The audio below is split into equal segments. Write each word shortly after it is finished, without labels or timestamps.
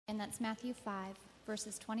And that's Matthew 5,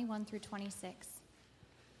 verses 21 through 26.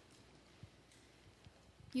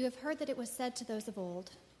 You have heard that it was said to those of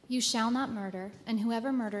old, "You shall not murder, and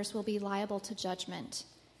whoever murders will be liable to judgment."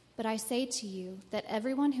 But I say to you that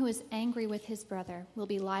everyone who is angry with his brother will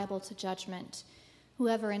be liable to judgment.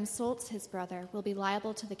 Whoever insults his brother will be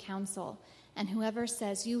liable to the council, and whoever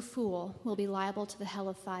says, "You fool," will be liable to the hell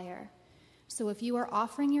of fire. So if you are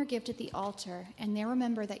offering your gift at the altar, and there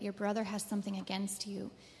remember that your brother has something against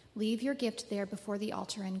you, leave your gift there before the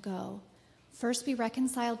altar and go. First be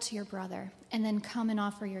reconciled to your brother, and then come and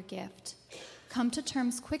offer your gift. Come to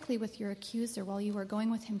terms quickly with your accuser while you are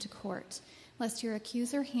going with him to court, lest your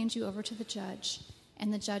accuser hand you over to the judge,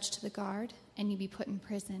 and the judge to the guard, and you be put in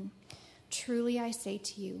prison. Truly I say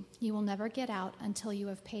to you, you will never get out until you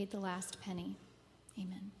have paid the last penny.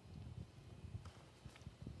 Amen.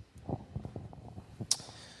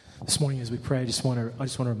 This morning, as we pray, I just want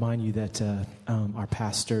to remind you that our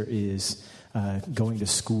pastor is going to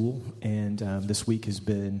school, and this week has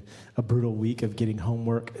been a brutal week of getting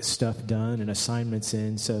homework stuff done and assignments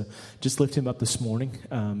in. So just lift him up this morning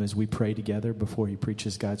as we pray together before he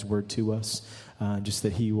preaches God's word to us. Just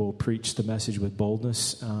that he will preach the message with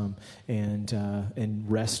boldness and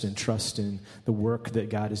rest and trust in the work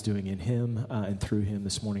that God is doing in him and through him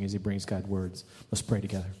this morning as he brings God's words. Let's pray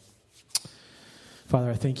together. Father,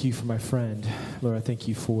 I thank you for my friend. Lord, I thank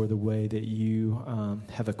you for the way that you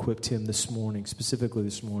have equipped him this morning, specifically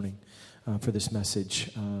this morning, for this message.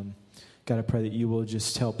 God, I pray that you will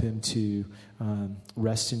just help him to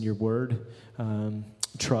rest in your word,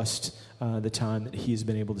 trust the time that he's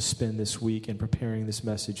been able to spend this week in preparing this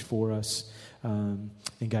message for us. And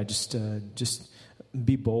God, just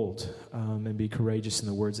be bold and be courageous in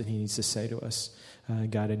the words that he needs to say to us.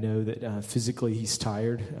 God, I know that physically he's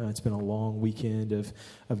tired. It's been a long weekend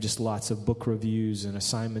of just lots of book reviews and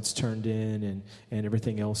assignments turned in and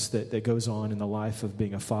everything else that goes on in the life of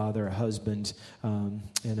being a father, a husband,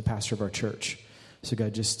 and a pastor of our church. So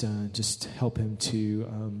God, just help him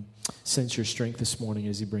to sense your strength this morning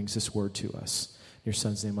as he brings this word to us. In your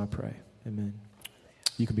son's name I pray. Amen.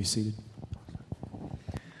 You can be seated.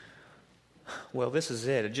 Well, this is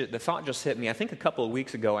it. The thought just hit me. I think a couple of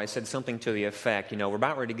weeks ago I said something to the effect, we're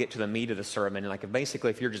about ready to get to the meat of the sermon. And basically,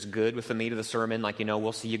 if you're just good with the meat of the sermon,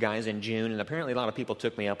 we'll see you guys in June. And apparently a lot of people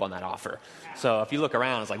took me up on that offer. So if you look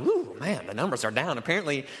around, it's like, whoo, man, the numbers are down.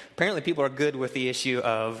 Apparently people are good with the issue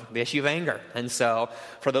of anger. And so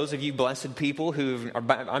for those of you blessed people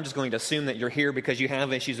I'm just going to assume that you're here because you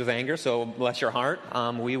have issues with anger. So bless your heart.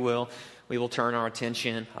 We will turn our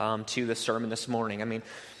attention to the sermon this morning.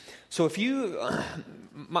 So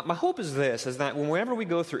my hope is this, is that whenever we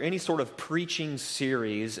go through any sort of preaching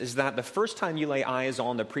series, is that the first time you lay eyes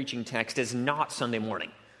on the preaching text is not Sunday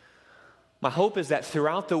morning. My hope is that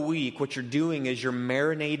throughout the week, what you're doing is you're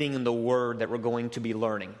marinating in the word that we're going to be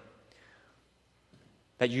learning.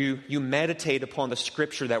 That you meditate upon the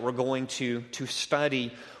scripture that we're going to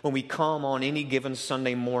study when we come on any given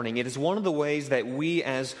Sunday morning. It is one of the ways that we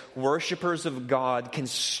as worshipers of God can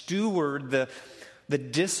steward the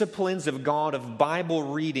disciplines of God of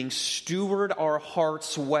Bible reading, steward our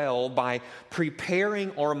hearts well by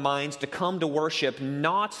preparing our minds to come to worship,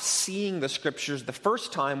 not seeing the scriptures the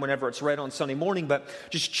first time whenever it's read on Sunday morning, but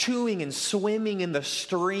just chewing and swimming in the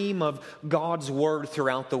stream of God's word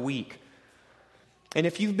throughout the week. And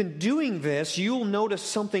if you've been doing this, you'll notice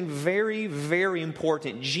something very, very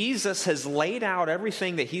important. Jesus has laid out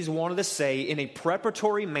everything that he's wanted to say in a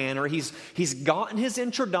preparatory manner. He's gotten his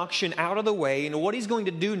introduction out of the way, and what he's going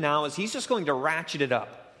to do now is he's just going to ratchet it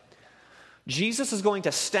up. Jesus is going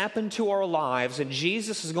to step into our lives, and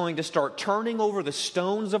Jesus is going to start turning over the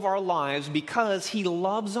stones of our lives because he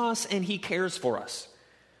loves us and he cares for us.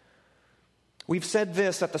 We've said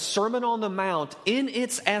this, that the Sermon on the Mount, in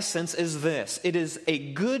its essence, is this. It is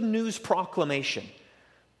a good news proclamation.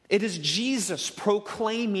 It is Jesus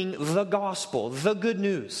proclaiming the gospel, the good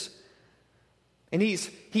news. And he's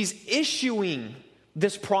issuing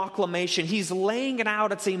this proclamation. He's laying it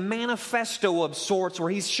out. It's a manifesto of sorts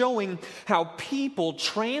where he's showing how people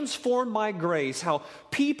transformed by grace, how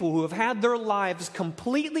people who have had their lives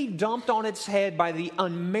completely dumped on its head by the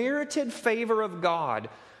unmerited favor of God,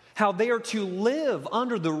 how they are to live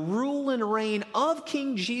under the rule and reign of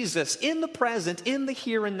King Jesus in the present, in the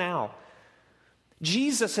here and now.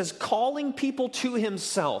 Jesus is calling people to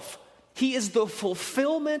himself. He is the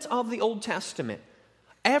fulfillment of the Old Testament.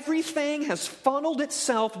 Everything has funneled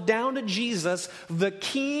itself down to Jesus. The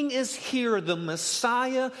King is here. The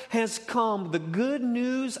Messiah has come. The good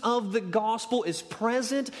news of the gospel is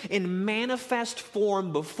present in manifest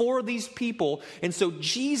form before these people. And so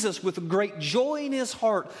Jesus, with great joy in his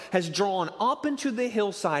heart, has drawn up into the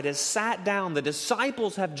hillside, has sat down. The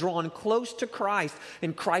disciples have drawn close to Christ,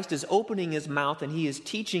 and Christ is opening his mouth and he is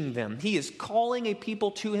teaching them. He is calling a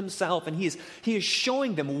people to himself, and he is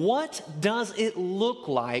showing them, what does it look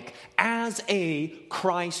like as a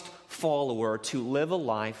Christ follower to live a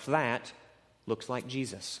life that looks like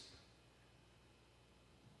Jesus.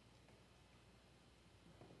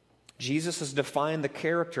 Jesus has defined the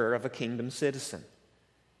character of a kingdom citizen.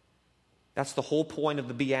 That's the whole point of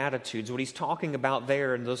the Beatitudes. What he's talking about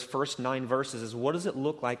there in those first 9 verses is, what does it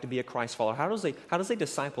look like to be a Christ follower? How does a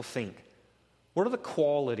disciple think? What are the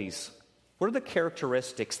qualities? What are the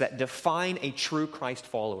characteristics that define a true Christ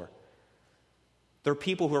follower? There are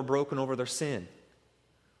people who are broken over their sin.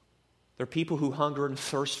 There are people who hunger and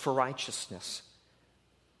thirst for righteousness.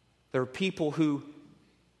 There are people who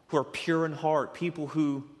are pure in heart, people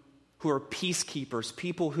who are peacekeepers,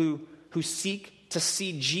 people who seek to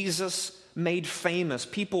see Jesus made famous,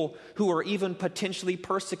 people who are even potentially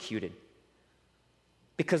persecuted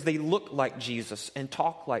because they look like Jesus and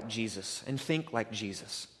talk like Jesus and think like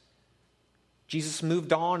Jesus. Jesus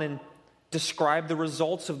moved on and describe the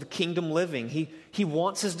results of the kingdom living. He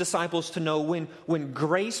wants his disciples to know when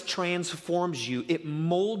grace transforms you, it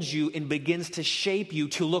molds you and begins to shape you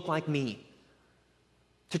to look like me,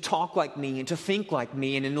 to talk like me and to think like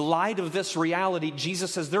me. And in light of this reality,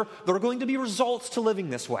 Jesus says there are going to be results to living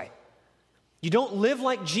this way. You don't live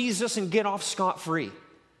like Jesus and get off scot-free.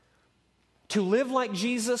 To live like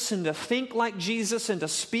Jesus and to think like Jesus and to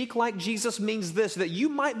speak like Jesus means this, that you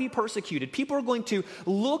might be persecuted. People are going to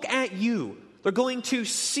look at you. They're going to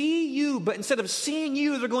see you, but instead of seeing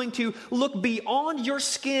you, they're going to look beyond your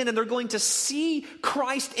skin and they're going to see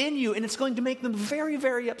Christ in you, and it's going to make them very,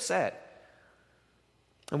 very upset.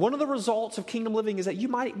 And one of the results of kingdom living is that you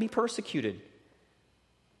might be persecuted.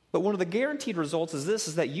 But one of the guaranteed results is this,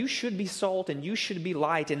 is that you should be salt and you should be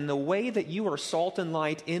light. And in the way that you are salt and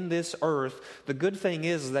light in this earth, the good thing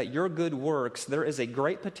is that your good works, there is a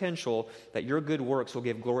great potential that your good works will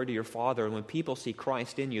give glory to your Father. And when people see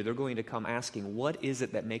Christ in you, they're going to come asking, what is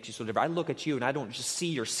it that makes you so different? I look at you and I don't just see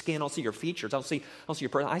your skin, I don't see your features, I don't see your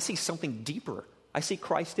person. I see something deeper. I see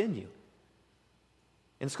Christ in you.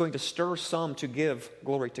 And it's going to stir some to give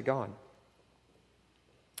glory to God.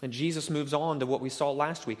 And Jesus moves on to what we saw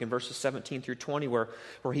last week in verses 17 through 20, where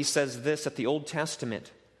he says this, that the Old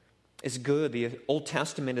Testament is good. The Old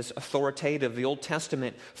Testament is authoritative. The Old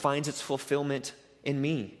Testament finds its fulfillment in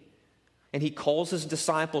me. And he calls his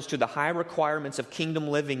disciples to the high requirements of kingdom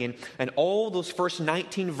living. And all those first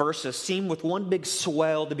 19 verses seem with one big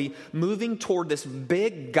swell to be moving toward this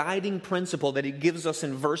big guiding principle that he gives us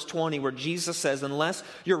in verse 20, where Jesus says, unless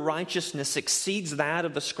your righteousness exceeds that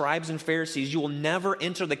of the scribes and Pharisees, you will never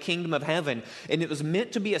enter the kingdom of heaven. And it was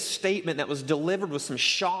meant to be a statement that was delivered with some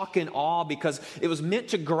shock and awe, because it was meant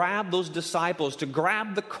to grab those disciples, to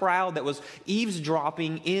grab the crowd that was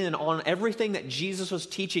eavesdropping in on everything that Jesus was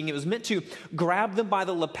teaching. It was meant to grab them by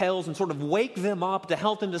the lapels and sort of wake them up, to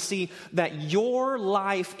help them to see that your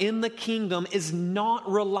life in the kingdom is not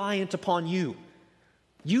reliant upon you.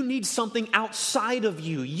 You need something outside of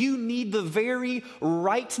you. You need the very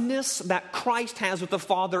rightness that Christ has with the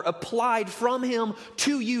Father applied from him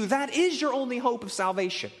to you. That is your only hope of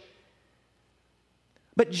salvation.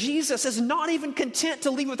 But Jesus is not even content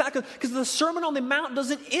to leave with that, because the Sermon on the Mount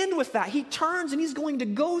doesn't end with that. He turns and he's going to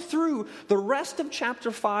go through the rest of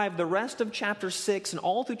chapter 5, the rest of chapter 6, and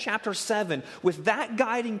all through chapter 7 with that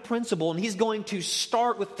guiding principle. And he's going to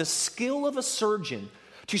start with the skill of a surgeon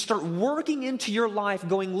to start working into your life,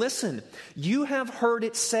 going, listen, you have heard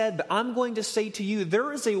it said, but I'm going to say to you,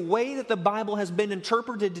 there is a way that the Bible has been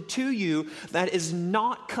interpreted to you that is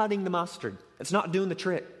not cutting the mustard. It's not doing the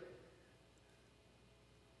trick.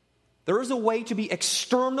 There is a way to be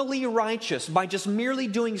externally righteous by just merely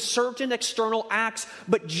doing certain external acts,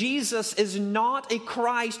 but Jesus is not a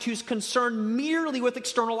Christ who's concerned merely with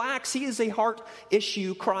external acts. He is a heart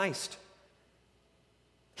issue Christ.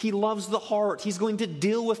 He loves the heart. He's going to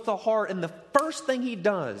deal with the heart. And the first thing he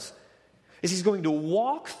does is he's going to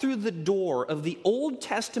walk through the door of the Old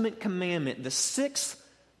Testament commandment, the 6th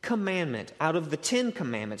commandment out of the 10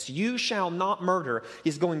 commandments. You shall not murder.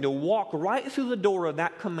 He's going to walk right through the door of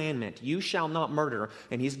that commandment. You shall not murder.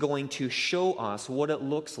 And he's going to show us what it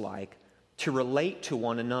looks like to relate to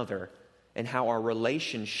one another and how our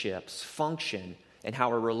relationships function and how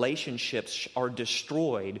our relationships are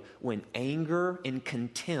destroyed when anger and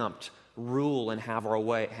contempt rule and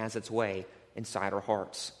has its way inside our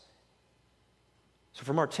hearts. So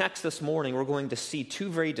from our text this morning, we're going to see two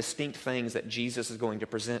very distinct things that Jesus is going to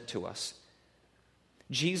present to us.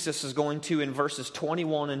 Jesus is going to, in verses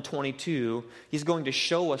 21 and 22, he's going to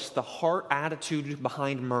show us the heart attitude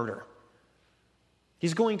behind murder.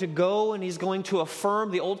 He's going to go and he's going to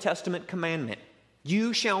affirm the Old Testament commandment,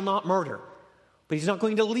 you shall not murder. But he's not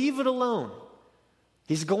going to leave it alone.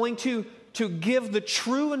 He's going to give the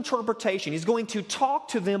true interpretation. He's going to talk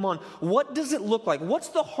to them on what does it look like? What's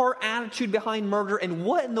the heart attitude behind murder? And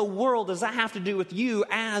what in the world does that have to do with you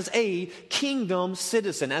as a kingdom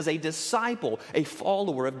citizen, as a disciple, a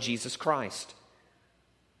follower of Jesus Christ?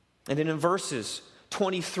 And then in verses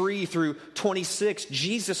 23 through 26,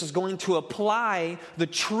 Jesus is going to apply the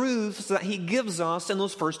truths that he gives us in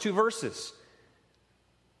those first two verses.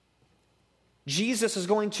 Jesus is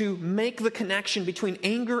going to make the connection between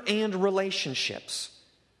anger and relationships.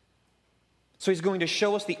 So he's going to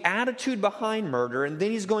show us the attitude behind murder, and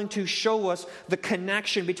then he's going to show us the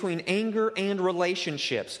connection between anger and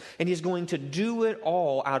relationships. And he's going to do it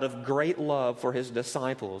all out of great love for his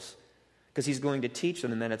disciples, because he's going to teach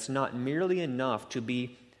them that it's not merely enough to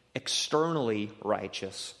be externally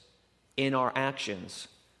righteous in our actions,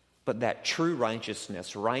 but that true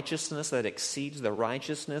righteousness that exceeds the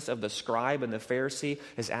righteousness of the scribe and the Pharisee,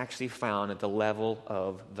 is actually found at the level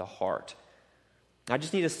of the heart. I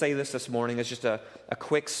just need to say this morning as just a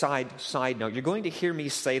quick side note. You're going to hear me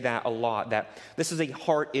say that a lot, that this is a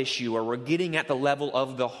heart issue, or we're getting at the level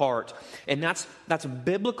of the heart. And that's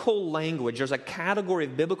biblical language. There's a category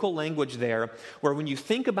of biblical language there where when you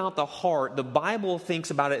think about the heart, the Bible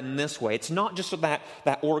thinks about it in this way. It's not just that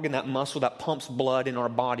organ, that muscle that pumps blood in our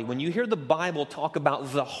body. When you hear the Bible talk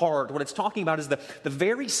about the heart, what it's talking about is the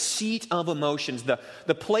very seat of emotions,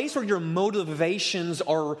 the place where your motivations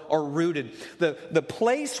are rooted, the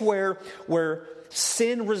place where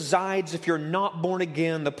sin resides if you're not born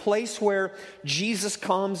again, the place where Jesus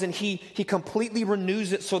comes and he completely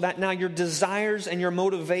renews it so that now your desires and your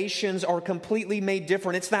motivations are completely made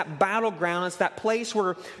different. It's that battleground. It's that place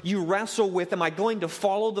where you wrestle with, am I going to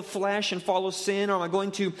follow the flesh and follow sin, or am I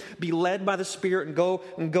going to be led by the Spirit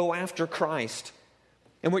and go after Christ?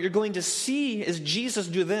 And what you're going to see is Jesus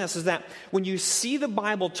do this, is that when you see the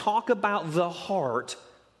Bible talk about the heart,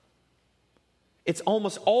 it's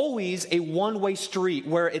almost always a one-way street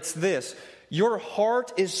where it's this: your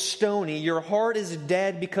heart is stony, your heart is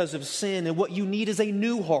dead because of sin, and what you need is a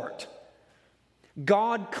new heart.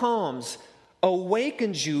 God comes,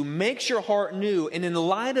 awakens you, makes your heart new, and in the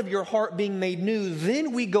light of your heart being made new,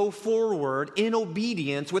 then we go forward in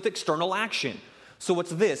obedience with external action. So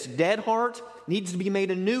what's this? Dead heart needs to be made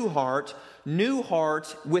a new heart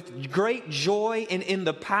with great joy and in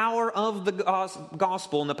the power of the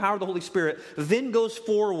gospel and the power of the Holy Spirit, then goes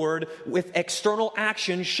forward with external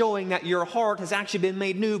action showing that your heart has actually been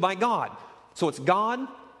made new by God. So it's God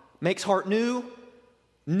makes heart new.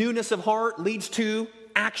 Newness of heart leads to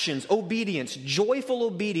actions, obedience, joyful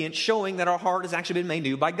obedience, showing that our heart has actually been made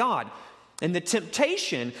new by God. And the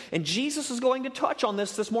temptation, and Jesus is going to touch on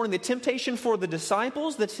this morning, the temptation for the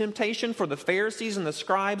disciples, the temptation for the Pharisees and the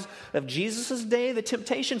scribes of Jesus' day, the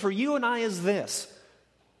temptation for you and I is this: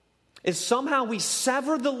 is somehow we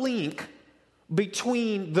sever the link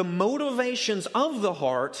between the motivations of the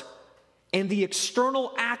heart and the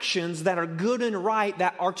external actions that are good and right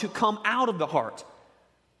that are to come out of the heart.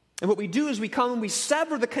 And what we do is we come and we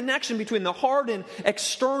sever the connection between the heart and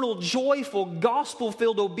external, joyful,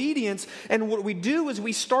 gospel-filled obedience. And what we do is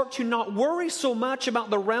we start to not worry so much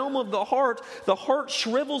about the realm of the heart. The heart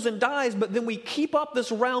shrivels and dies, but then we keep up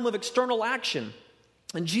this realm of external action.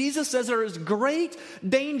 And Jesus says there is great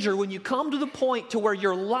danger when you come to the point to where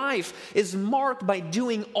your life is marked by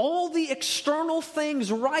doing all the external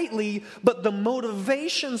things rightly, but the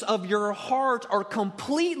motivations of your heart are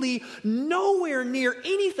completely nowhere near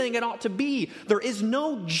anything it ought to be. There is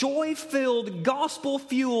no joy-filled,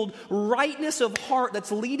 gospel-fueled rightness of heart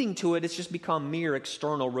that's leading to it. It's just become mere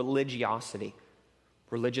external religiosity,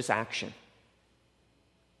 religious action.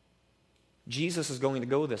 Jesus is going to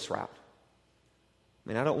go this route. I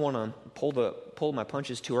mean, I don't want to pull my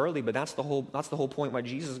punches too early, but that's the whole point why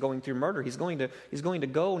Jesus is going through murder. He's going to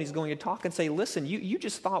go and he's going to talk and say, listen, you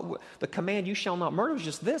just thought the command, you shall not murder, is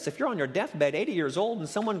just this. If you're on your deathbed, 80 years old, and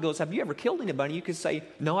someone goes, have you ever killed anybody? You could say,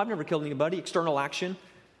 no, I've never killed anybody, external action.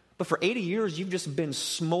 But for 80 years, you've just been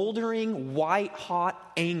smoldering,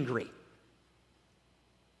 white-hot, angry.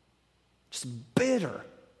 Just bitter,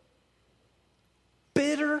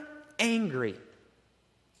 angry.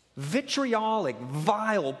 Vitriolic,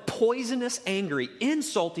 vile, poisonous, angry,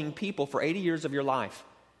 insulting people for 80 years of your life.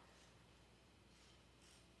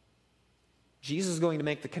 Jesus is going to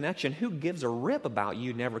make the connection. Who gives a rip about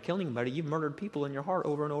you never killing anybody? You've murdered people in your heart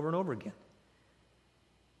over and over and over again.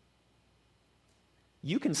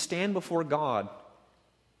 You can stand before God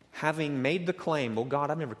having made the claim, well,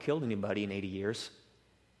 God, I've never killed anybody in 80 years.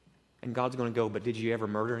 And God's going to go, but did you ever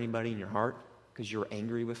murder anybody in your heart because you're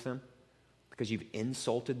angry with them? Because you've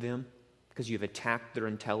insulted them? Because you've attacked their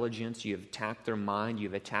intelligence, you've attacked their mind,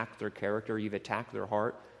 you've attacked their character, you've attacked their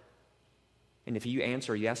heart? And if you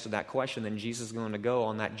answer yes to that question, then Jesus is going to go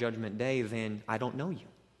on that judgment day, then I don't know you.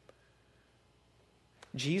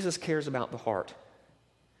 Jesus cares about the heart.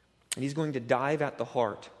 And he's going to dive at the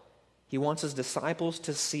heart. He wants his disciples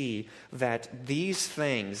to see that these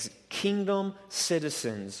things, kingdom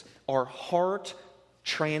citizens, are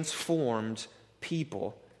heart-transformed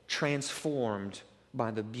people, transformed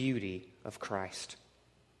by the beauty of Christ.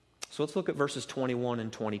 So let's look at verses 21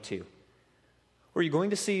 and 22. What you're going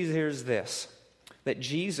to see here is this, that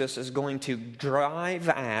Jesus is going to drive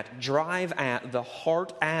at the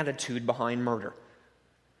heart attitude behind murder.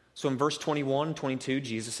 So in verse 21 and 22,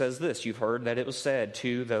 Jesus says this, you've heard that it was said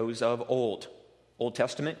to those of Old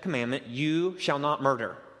Testament commandment, you shall not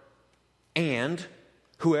murder, and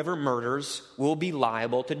whoever murders will be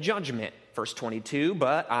liable to judgment. Verse 22,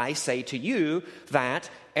 but I say to you that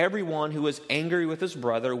everyone who is angry with his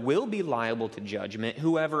brother will be liable to judgment.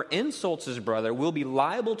 Whoever insults his brother will be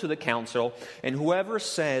liable to the council, and whoever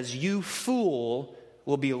says, you fool,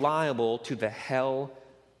 will be liable to the hell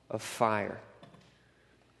of fire.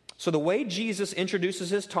 So the way Jesus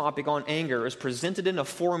introduces his topic on anger is presented in a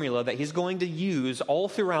formula that he's going to use all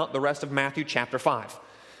throughout the rest of Matthew chapter 5.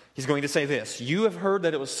 He's going to say this, you have heard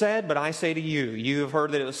that it was said, but I say to you. You have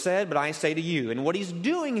heard that it was said, but I say to you. And what he's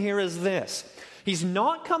doing here is this. He's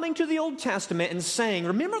not coming to the Old Testament and saying,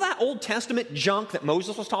 remember that Old Testament junk that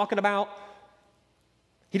Moses was talking about?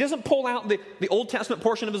 He doesn't pull out the Old Testament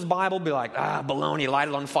portion of his Bible, be like, baloney, light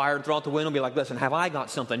it on fire and throw it out the window, and be like, listen, have I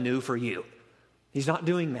got something new for you? He's not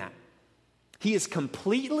doing that. He is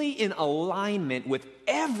completely in alignment with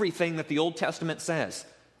everything that the Old Testament says.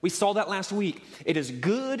 We saw that last week. It is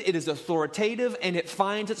good, it is authoritative, and it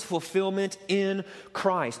finds its fulfillment in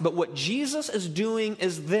Christ. But what Jesus is doing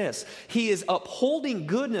is this. He is upholding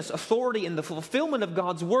goodness, authority, and the fulfillment of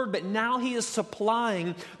God's word, but now he is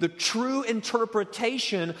supplying the true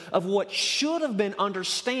interpretation of what should have been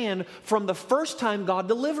understood from the first time God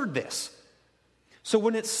delivered this. So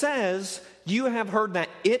when it says, you have heard that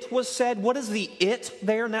it was said, what is the it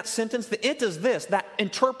there in that sentence? The it is this, that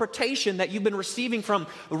interpretation that you've been receiving from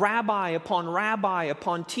rabbi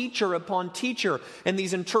upon teacher. And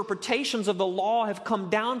these interpretations of the law have come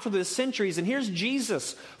down for the centuries. And here's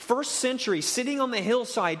Jesus, first century, sitting on the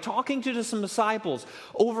hillside, talking to some disciples,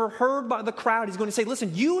 overheard by the crowd. He's going to say,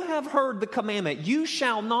 listen, you have heard the commandment, you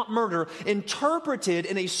shall not murder, interpreted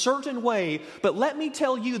in a certain way. But let me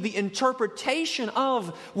tell you, the interpretation of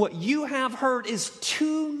what you have heard is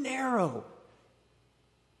too narrow.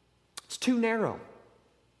 It's too narrow.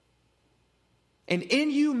 And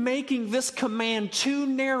in you making this command too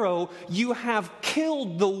narrow, you have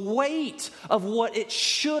killed the weight of what it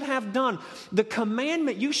should have done. The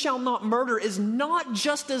commandment, you shall not murder, is not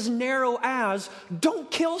just as narrow as don't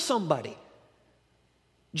kill somebody.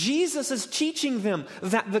 Jesus is teaching them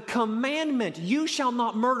that the commandment, you shall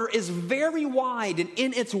not murder, is very wide. And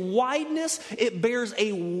in its wideness, it bears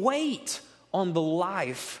a weight on the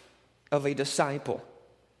life of a disciple.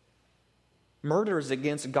 Murder is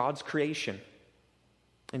against God's creation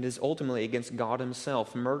and is ultimately against God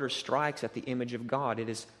himself. Murder strikes at the image of God,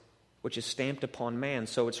 which is stamped upon man,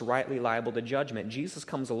 so it's rightly liable to judgment. Jesus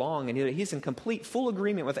comes along and he's in complete, full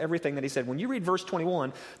agreement with everything that he said. When you read verse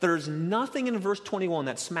 21, there's nothing in verse 21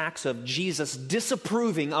 that smacks of Jesus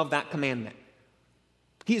disapproving of that commandment.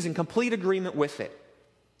 He is in complete agreement with it.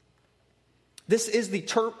 This is the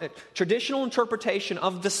traditional interpretation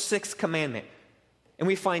of the sixth commandment. And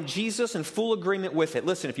we find Jesus in full agreement with it.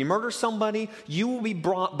 Listen, if you murder somebody, you will be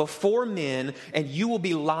brought before men and you will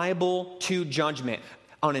be liable to judgment.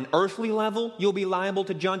 On an earthly level, you'll be liable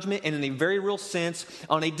to judgment, and in a very real sense,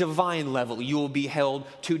 on a divine level, you will be held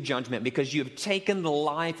to judgment because you have taken the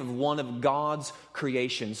life of one of God's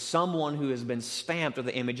creation, someone who has been stamped with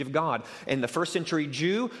the image of God. And the first century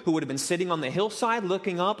Jew who would have been sitting on the hillside,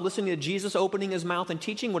 looking up, listening to Jesus opening his mouth and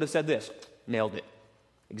teaching, would have said this, nailed it.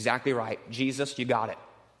 Exactly right. Jesus, you got it.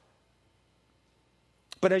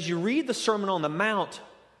 But as you read the Sermon on the Mount,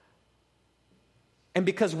 and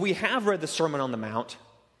because we have read the Sermon on the Mount,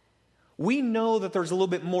 we know that there's a little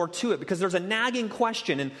bit more to it because there's a nagging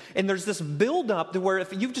question, and there's this build-up to where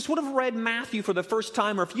if you just would have read Matthew for the first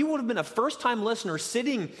time, or if you would have been a first-time listener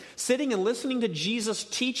sitting and listening to Jesus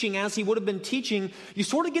teaching as he would have been teaching, you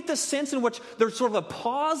sort of get this sense in which there's sort of a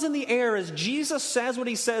pause in the air as Jesus says what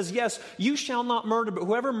he says. Yes, you shall not murder, but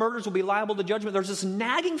whoever murders will be liable to judgment. There's this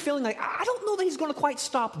nagging feeling like, I don't know that he's going to quite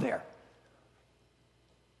stop there.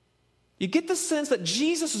 You get the sense that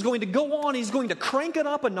Jesus is going to go on, he's going to crank it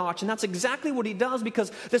up a notch, and that's exactly what he does,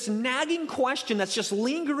 because this nagging question that's just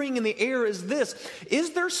lingering in the air is this: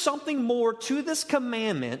 is there something more to this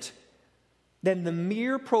commandment than the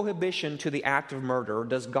mere prohibition to the act of murder, or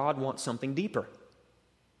does God want something deeper?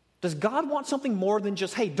 Does God want something more than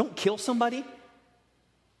just, hey, don't kill somebody?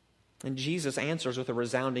 And Jesus answers with a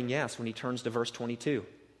resounding yes when he turns to verse 22.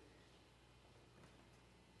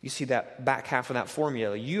 You see that back half of that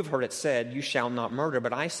formula. You've heard it said, you shall not murder,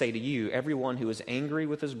 but I say to you, everyone who is angry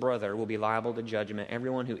with his brother will be liable to judgment.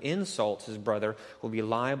 Everyone who insults his brother will be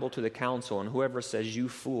liable to the council, and whoever says you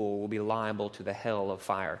fool will be liable to the hell of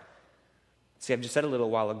fire. See, I've just said a little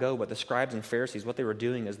while ago, but the scribes and Pharisees, what they were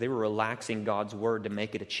doing is they were relaxing God's word to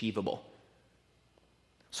make it achievable.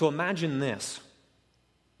 So imagine this.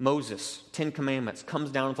 Moses, 10 Commandments, comes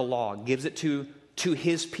down with the law, gives it to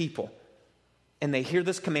his people. And they hear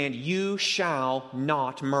this command, you shall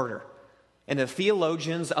not murder. And the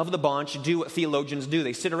theologians of the bunch do what theologians do.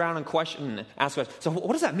 They sit around and question and ask questions. So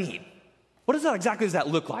what does that mean? What exactly does that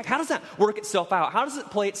look like? How does that work itself out? How does it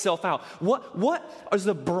play itself out? What is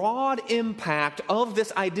the broad impact of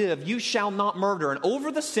this idea of you shall not murder? And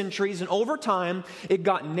over the centuries and over time, it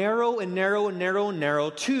got narrow and narrow and narrow and narrow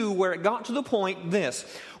to where it got to the point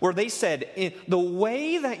where they said, the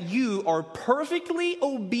way that you are perfectly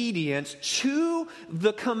obedient to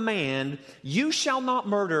the command, you shall not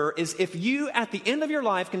murder, is if you, at the end of your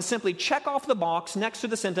life, can simply check off the box next to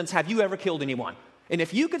the sentence, have you ever killed anyone? And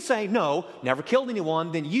if you could say, no, never killed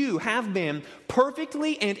anyone, then you have been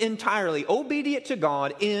perfectly and entirely obedient to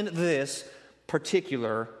God in this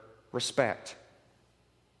particular respect.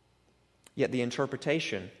 Yet this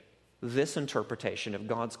interpretation of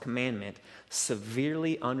God's commandment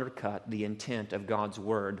severely undercut the intent of God's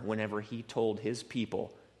word whenever he told his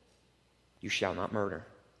people, you shall not murder.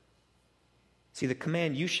 See, the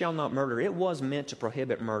command, you shall not murder, it was meant to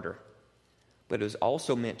prohibit murder. But it was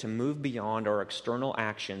also meant to move beyond our external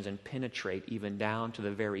actions and penetrate even down to the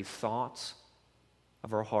very thoughts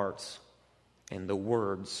of our hearts and the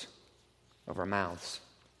words of our mouths.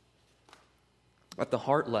 At the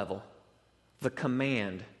heart level, the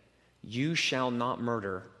command, you shall not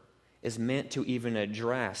murder, is meant to even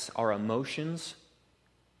address our emotions,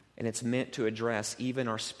 and it's meant to address even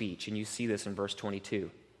our speech. And you see this in verse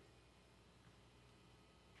 22.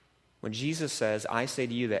 When Jesus says, I say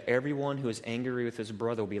to you that everyone who is angry with his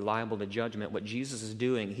brother will be liable to judgment, what Jesus is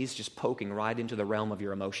doing, he's just poking right into the realm of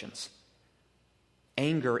your emotions.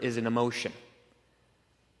 Anger is an emotion.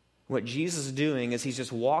 What Jesus is doing is he's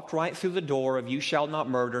just walked right through the door of you shall not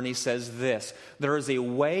murder, and he says this: there is a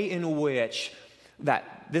way in which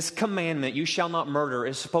that this commandment, you shall not murder,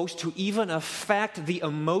 is supposed to even affect the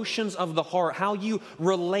emotions of the heart, how you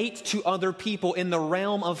relate to other people in the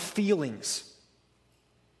realm of feelings.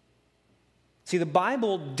 See, the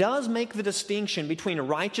Bible does make the distinction between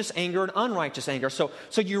righteous anger and unrighteous anger. So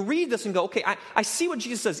you read this and go, okay, I see what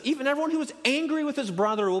Jesus says. Even everyone who is angry with his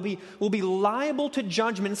brother will be liable to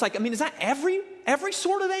judgment. It's like, is that every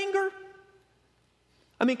sort of anger?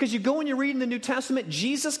 Because you go and you read in the New Testament,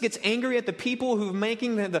 Jesus gets angry at the people who are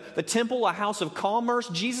making the temple a house of commerce.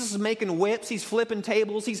 Jesus is making whips. He's flipping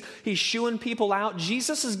tables. He's shooing people out.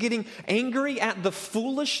 Jesus is getting angry at the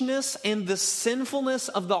foolishness and the sinfulness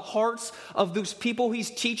of the hearts of those people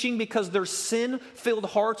he's teaching, because their sin-filled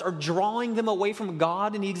hearts are drawing them away from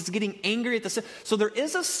God, and he's getting angry at the sin. So there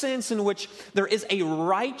is a sense in which there is a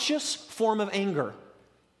righteous form of anger.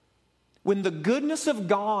 When the goodness of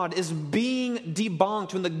God is being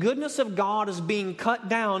debunked, when the goodness of God is being cut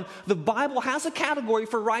down, the Bible has a category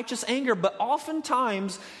for righteous anger, but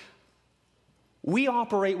oftentimes we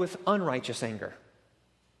operate with unrighteous anger.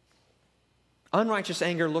 Unrighteous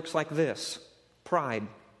anger looks like this: pride,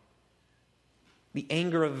 the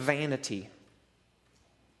anger of vanity,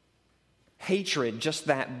 hatred, just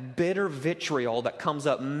that bitter vitriol that comes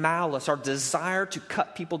up, malice, our desire to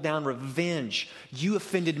cut people down, revenge. You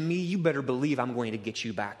offended me, you better believe I'm going to get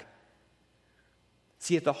you back.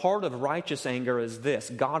 See, at the heart of righteous anger is this: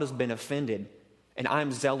 God has been offended, and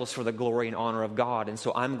I'm zealous for the glory and honor of God, and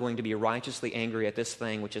so I'm going to be righteously angry at this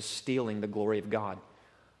thing which is stealing the glory of God.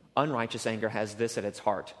 Unrighteous anger has this at its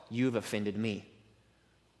heart: you've offended me.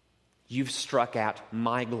 You've struck at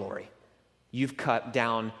my glory. You've cut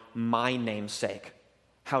down my namesake.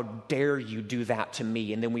 How dare you do that to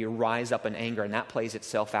me? And then we rise up in anger, and that plays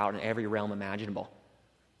itself out in every realm imaginable.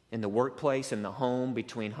 In the workplace, in the home,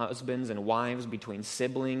 between husbands and wives, between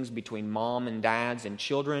siblings, between mom and dads and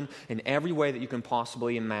children, in every way that you can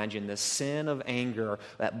possibly imagine, the sin of anger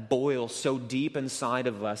that boils so deep inside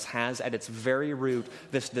of us has at its very root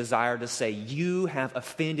this desire to say, you have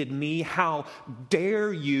offended me. How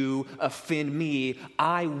dare you offend me?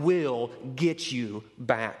 I will get you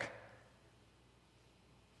back.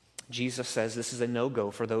 Jesus says this is a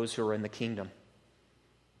no-go for those who are in the kingdom.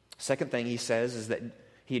 Second thing he says is that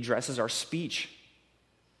he addresses our speech.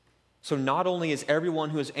 So not only is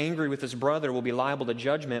everyone who is angry with his brother will be liable to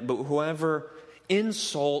judgment, but whoever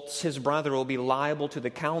insults his brother will be liable to the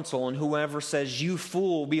council, and whoever says, you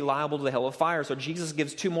fool, will be liable to the hell of fire. So Jesus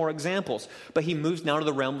gives two more examples, but he moves now to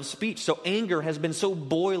the realm of speech. So anger has been so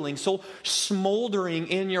boiling, so smoldering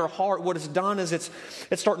in your heart. What it's done is it's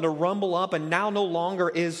starting to rumble up, and now no longer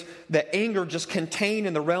is the anger just contained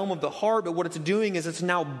in the realm of the heart, but what it's doing is it's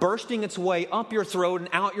now bursting its way up your throat and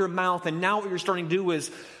out your mouth. And now what you're starting to do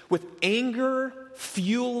is, with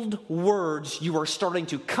anger-fueled words, you are starting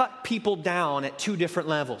to cut people down at two different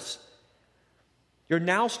levels. You're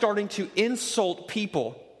now starting to insult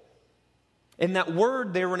people. And that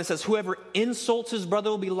word there, when it says, whoever insults his brother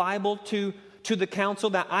will be liable to the council,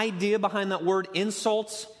 that idea behind that word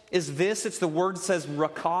insults is this. It's the word that says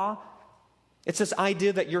rakah. It's this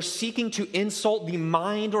idea that you're seeking to insult the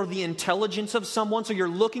mind or the intelligence of someone. So you're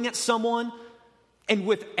looking at someone, and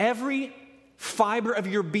with every fiber of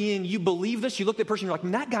your being, you believe this. You look at the person, you're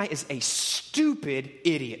like, that guy is a stupid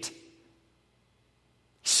idiot.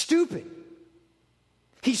 Stupid.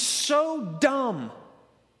 He's so dumb.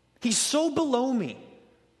 He's so below me.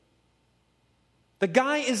 The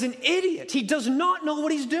guy is an idiot. He does not know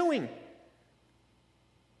what he's doing.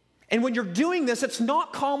 And when you're doing this, it's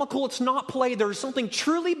not comical, it's not play. There's something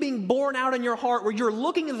truly being born out in your heart where you're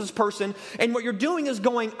looking at this person, and what you're doing is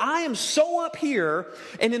going, I am so up here,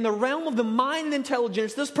 and in the realm of the mind and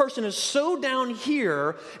intelligence, this person is so down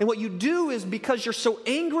here. And what you do is, because you're so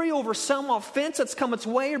angry over some offense that's come its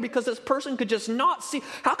way, or because this person could just not see,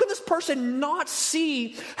 how can this person not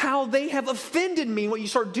see how they have offended me? And what you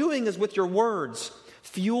start doing is, with your words,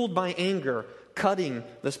 fueled by anger, cutting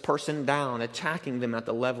this person down, attacking them at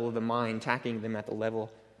the level of the mind, attacking them at the level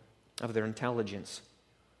of their intelligence.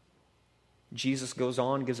 Jesus goes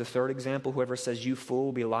on, gives a third example. Whoever says, you fool,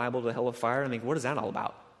 will be liable to the hell of fire. I mean, what is that all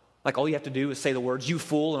about? Like, all you have to do is say the words, you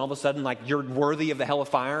fool, and all of a sudden, like, you're worthy of the hell of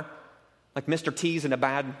fire. Like, Mr. T's in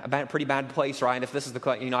a pretty bad place, right? If this is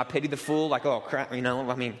I pity the fool, like, oh, crap,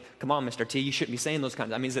 I mean, come on, Mr. T, you shouldn't be saying those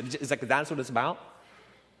kinds of, is that's what it's about?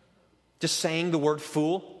 Just saying the word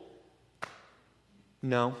fool?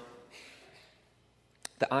 No.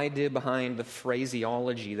 The idea behind the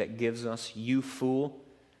phraseology that gives us you fool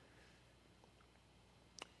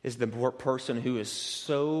is the person who is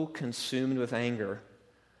so consumed with anger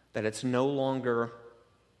that it's no longer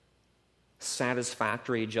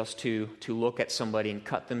satisfactory just to look at somebody and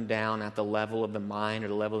cut them down at the level of the mind or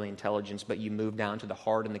the level of the intelligence, but you move down to the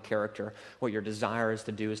heart and the character. What your desire is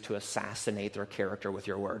to do is to assassinate their character with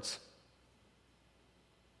your words.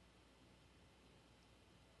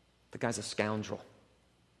 The guy's a scoundrel.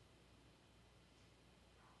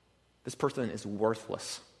 This person is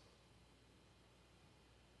worthless.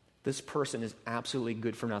 This person is absolutely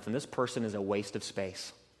good for nothing. This person is a waste of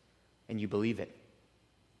space. And you believe it.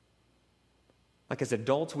 Like, as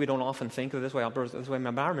adults, we don't often think of it this way.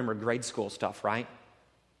 But I remember grade school stuff, right?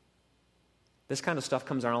 This kind of stuff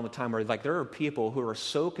comes around all the time where, like, there are people who are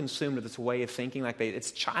so consumed with this way of thinking, like,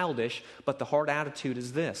 it's childish, but the hard attitude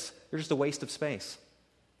is this. You're just a waste of space.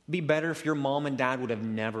 It'd be better if your mom and dad would have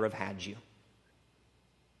never have had you.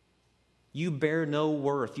 You bear no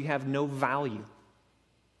worth. You have no value.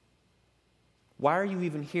 Why are you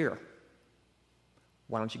even here?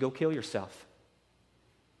 Why don't you go kill yourself?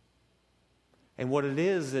 And what it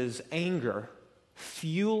is anger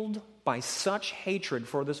fueled by such hatred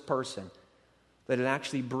for this person that it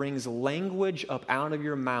actually brings language up out of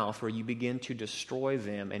your mouth where you begin to destroy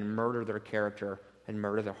them and murder their character and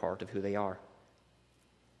murder their heart of who they are.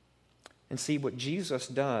 And see, what Jesus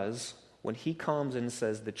does when he comes and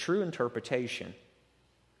says the true interpretation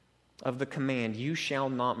of the command, you shall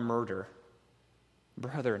not murder,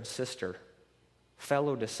 brother and sister,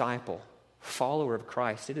 fellow disciple, follower of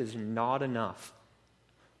Christ, it is not enough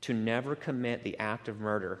to never commit the act of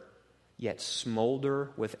murder, yet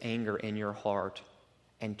smolder with anger in your heart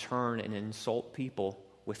and turn and insult people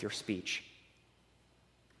with your speech.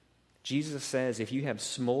 Jesus says if you have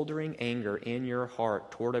smoldering anger in your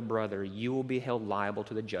heart toward a brother, you will be held liable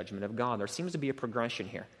to the judgment of God. There seems to be a progression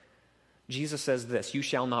here. Jesus says this, you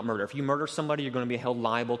shall not murder. If you murder somebody, you're going to be held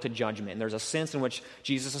liable to judgment. And there's a sense in which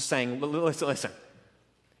Jesus is saying, listen.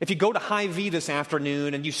 If you go to Hy-Vee this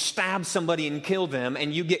afternoon and you stab somebody and kill them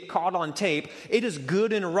and you get caught on tape, it is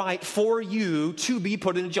good and right for you to be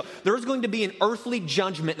put in jail. There's going to be an earthly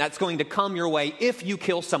judgment that's going to come your way if you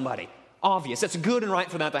kill somebody. Obvious. It's good and right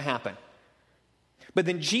for that to happen. But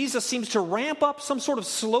then Jesus seems to ramp up some sort of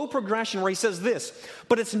slow progression where he says this,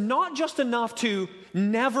 but it's not just enough to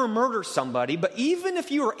never murder somebody, but even if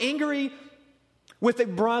you are angry with a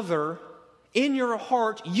brother in your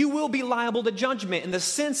heart, you will be liable to judgment. And the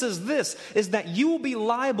sense is this, is that you will be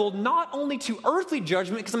liable not only to earthly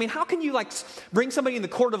judgment, because how can you bring somebody in the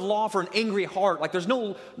court of law for an angry heart? There's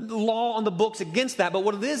no law on the books against that, but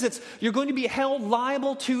what it is, you're going to be held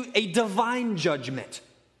liable to a divine judgment.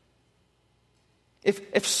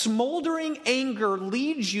 If smoldering anger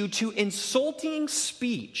leads you to insulting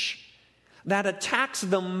speech that attacks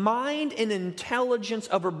the mind and intelligence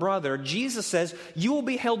of a brother, Jesus says you will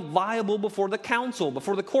be held liable before the council,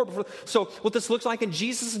 before the court. So what this looks like in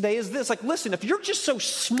Jesus' day is this. Listen, if you're just so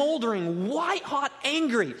smoldering, white-hot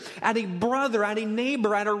angry at a brother, at a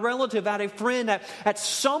neighbor, at a relative, at a friend, at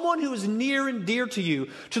someone who is near and dear to you,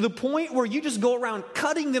 to the point where you just go around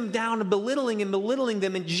cutting them down and belittling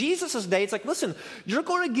them, in Jesus' day, it's listen, you're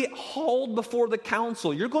going to get hauled before the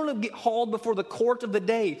council. You're going to get hauled before the court of the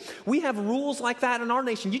day. We have rules like that in our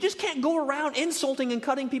nation. You just can't go around insulting and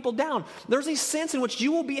cutting people down. There's a sense in which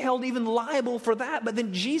you will be held even liable for that, but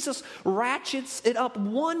then Jesus ratchets it up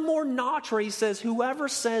one more notch where he says, whoever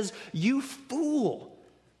says, you fool.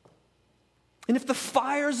 And if the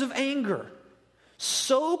fires of anger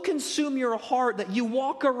so consume your heart that you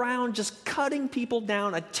walk around just cutting people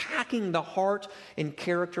down, attacking the heart and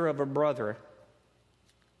character of a brother,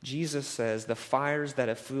 Jesus says the fires that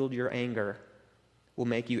have fueled your anger will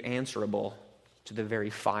make you answerable to the very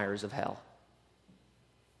fires of hell.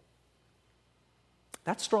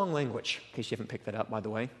 That's strong language, in case you haven't picked that up, by the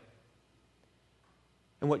way.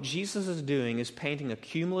 And what Jesus is doing is painting a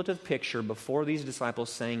cumulative picture before these disciples,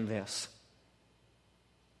 saying this: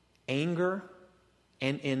 anger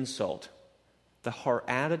and insult, the heart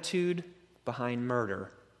attitude behind murder,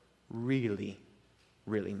 really,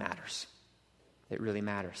 really matters. It really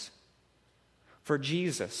matters. For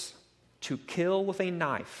Jesus, to kill with a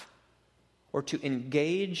knife or to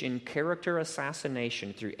engage in character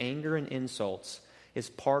assassination through anger and insults is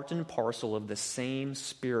part and parcel of the same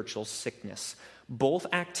spiritual sickness. Both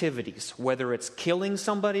activities, whether it's killing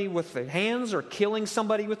somebody with the hands or killing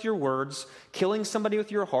somebody with your words, killing somebody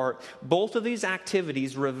with your heart, both of these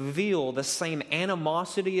activities reveal the same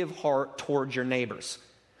animosity of heart towards your neighbors.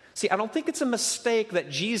 See, I don't think it's a mistake that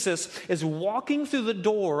Jesus is walking through the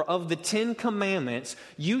door of the 10 Commandments,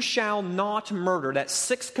 you shall not murder, that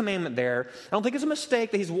 6th commandment there. I don't think it's a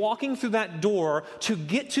mistake that he's walking through that door to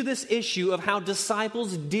get to this issue of how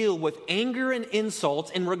disciples deal with anger and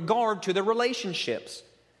insults in regard to their relationships.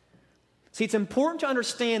 See, it's important to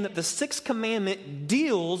understand that the 6th commandment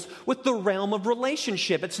deals with the realm of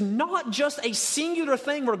relationship. It's not just a singular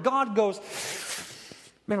thing where God goes,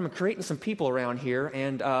 man, I'm creating some people around here,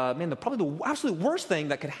 and probably the absolute worst thing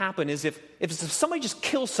that could happen is if somebody just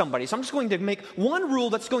kills somebody. So I'm just going to make one rule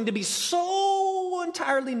that's going to be so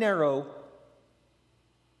entirely narrow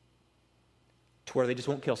to where they just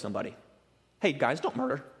won't kill somebody. Hey, guys, don't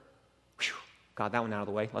murder. Whew, got that one out of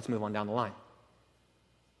the way. Let's move on down the line.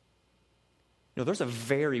 There's a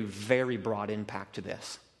very, very broad impact to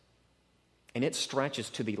this, and it stretches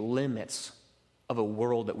to the limits of a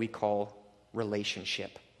world that we call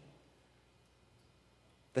relationship.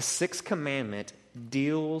 The 6th commandment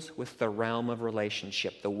deals with the realm of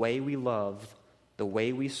relationship, the way we love, the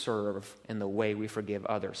way we serve, and the way we forgive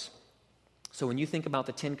others. So when you think about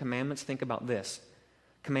the 10 commandments, think about this.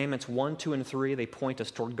 Commandments 1, 2, and 3, they point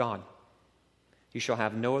us toward God. You shall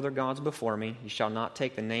have no other gods before me. You shall not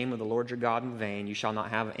take the name of the Lord your God in vain. You shall not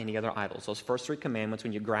have any other idols. Those first 3 commandments,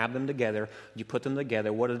 when you grab them together, you put them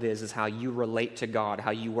together, what it is how you relate to God,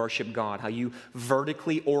 how you worship God, how you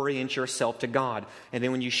vertically orient yourself to God. And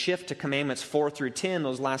then when you shift to commandments 4 through 10,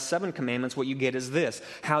 those last 7 commandments, what you get is this: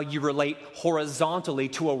 how you relate horizontally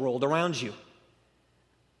to a world around you.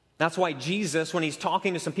 That's why Jesus, when he's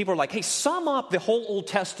talking to some people, are like, hey, sum up the whole Old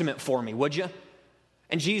Testament for me, would you?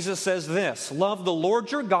 And Jesus says this: love the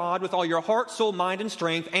Lord your God with all your heart, soul, mind, and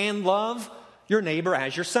strength, and love your neighbor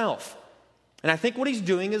as yourself. And I think what he's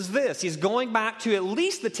doing is this. He's going back to at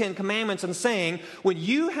least the 10 commandments and saying, when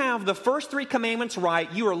you have the first 3 commandments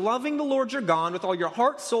right, you are loving the Lord your God with all your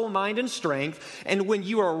heart, soul, mind, and strength. And when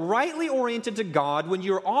you are rightly oriented to God, when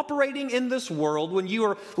you are operating in this world, when you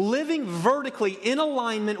are living vertically in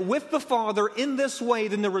alignment with the Father in this way,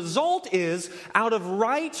 then the result is, out of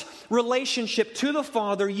right relationship to the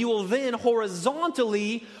Father, you will then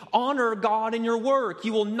horizontally honor God in your work.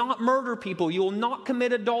 You will not murder people. You will not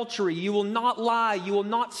commit adultery. You will not lie. You will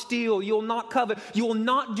not steal. You will not covet. You will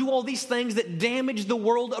not do all these things that damage the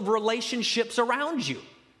world of relationships around you.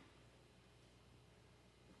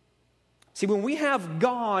 See, when we have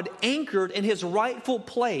God anchored in His rightful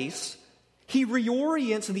place, He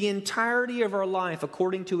reorients the entirety of our life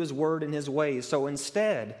according to His word and His ways. So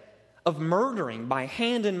instead of murdering by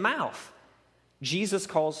hand and mouth, Jesus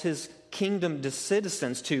calls His kingdom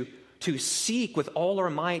citizens to seek with all our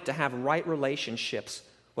might to have right relationships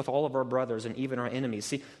with all of our brothers and even our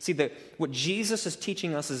enemies. What Jesus is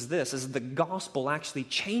teaching us is this, is the gospel actually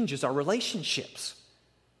changes our relationships.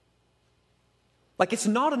 Like, it's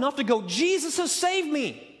not enough to go, Jesus has saved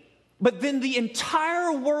me, but then the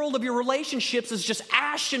entire world of your relationships is just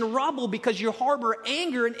ash and rubble because you harbor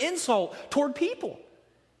anger and insult toward people.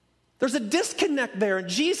 There's a disconnect there, and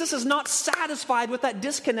Jesus is not satisfied with that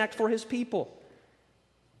disconnect for His people.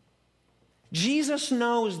 Jesus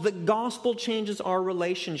knows the gospel changes our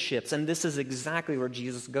relationships, and this is exactly where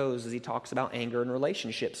Jesus goes as He talks about anger and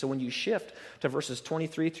relationships. So when you shift to verses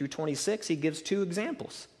 23 through 26, He gives 2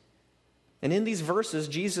 examples. And in these verses,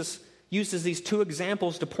 Jesus uses these 2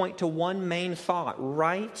 examples to point to one main thought: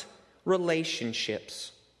 right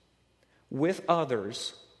relationships with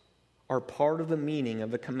others are part of the meaning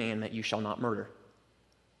of the commandment, you shall not murder.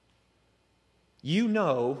 You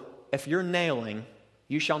know, if you're nailing,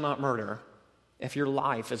 you shall not murder, if your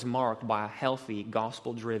life is marked by healthy,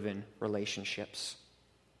 gospel-driven relationships.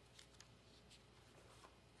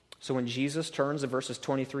 So when Jesus turns to verses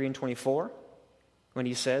 23 and 24, when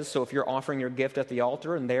He says, so if you're offering your gift at the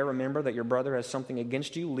altar and there remember that your brother has something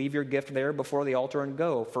against you, leave your gift there before the altar and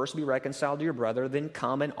go. First be reconciled to your brother, then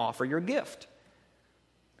come and offer your gift.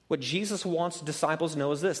 What Jesus wants disciples to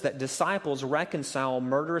know is this, that disciples reconcile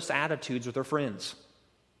murderous attitudes with their friends.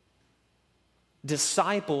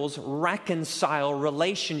 Disciples reconcile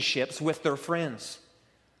relationships with their friends.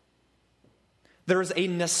 There's a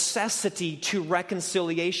necessity to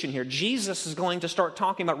reconciliation here. Jesus is going to start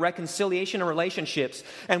talking about reconciliation and relationships.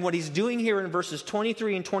 And what He's doing here in verses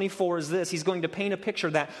 23 and 24 is this. He's going to paint a picture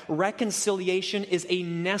that reconciliation is a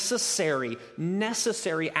necessary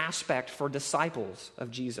aspect for disciples of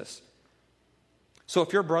Jesus. So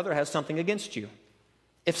if your brother has something against you,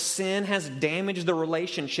 if sin has damaged the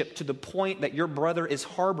relationship to the point that your brother is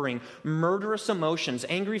harboring murderous emotions,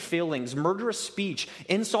 angry feelings, murderous speech,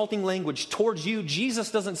 insulting language towards you,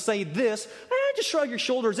 Jesus doesn't say this, just shrug your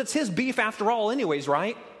shoulders, it's his beef after all anyways,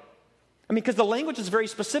 right? I mean, because the language is very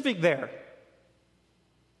specific there.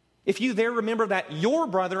 If you there remember that your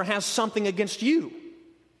brother has something against you.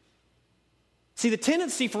 See, the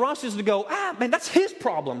tendency for us is to go, man, that's his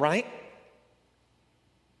problem, right?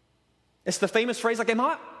 It's the famous phrase, like, am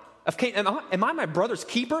I my brother's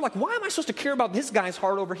keeper? Like, why am I supposed to care about this guy's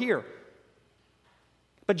heart over here?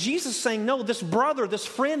 But Jesus is saying, no, this brother, this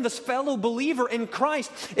friend, this fellow believer in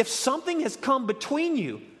Christ, if something has come between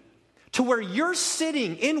you to where you're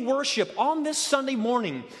sitting in worship on this Sunday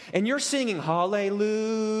morning and you're singing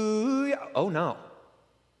hallelujah, oh no.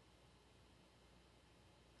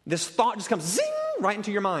 This thought just comes zing right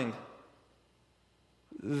into your mind.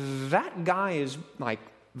 That guy is like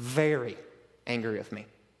very angry with me.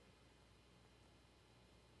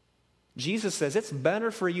 Jesus says it's better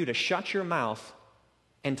for you to shut your mouth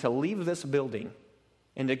and to leave this building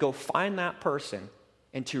and to go find that person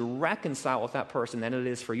and to reconcile with that person than it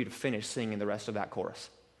is for you to finish singing the rest of that chorus.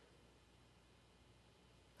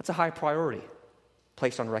 That's a high priority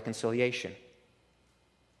placed on reconciliation.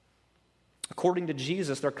 According to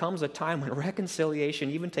Jesus, there comes a time when reconciliation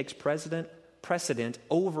even takes precedent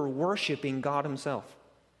over worshiping God Himself.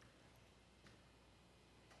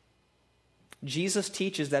 Jesus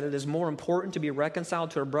teaches that it is more important to be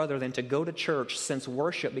reconciled to a brother than to go to church, since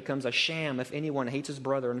worship becomes a sham if anyone hates his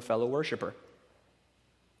brother and fellow worshiper.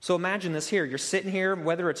 So imagine this here. You're sitting here,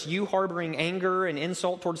 whether it's you harboring anger and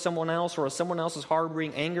insult towards someone else or someone else is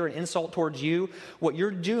harboring anger and insult towards you, what you're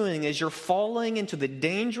doing is you're falling into the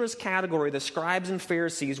dangerous category of the scribes and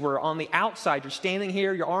Pharisees, where on the outside you're standing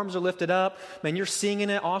here, your arms are lifted up, man, you're singing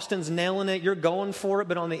it, Austin's nailing it, you're going for it,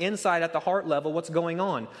 but on the inside at the heart level, what's going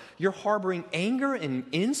on? You're harboring anger and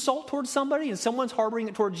insult towards somebody and someone's harboring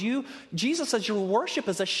it towards you. Jesus says your worship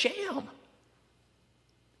is a sham.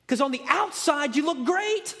 Because on the outside, you look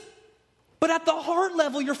great. But at the heart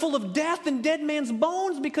level, you're full of death and dead man's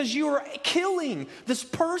bones because you are killing this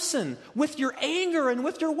person with your anger and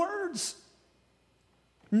with your words.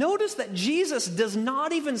 Notice that Jesus does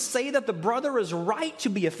not even say that the brother is right to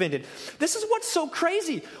be offended. This is what's so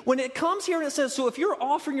crazy. When it comes here and it says, so if you're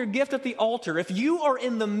offering your gift at the altar, if you are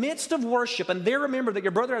in the midst of worship and there remember that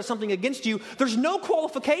your brother has something against you, there's no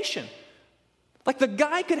qualification. Like the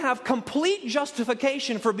guy could have complete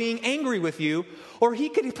justification for being angry with you, or he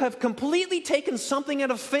could have completely taken something at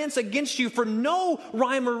offense against you for no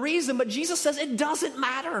rhyme or reason, but Jesus says it doesn't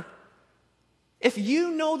matter. If you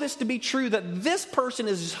know this to be true, that this person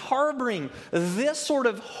is harboring this sort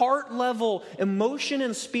of heart level emotion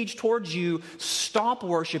and speech towards you, stop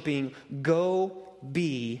worshiping, go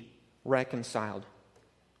be reconciled.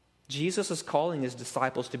 Jesus is calling his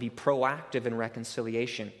disciples to be proactive in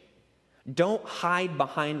reconciliation. Don't hide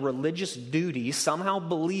behind religious duty, somehow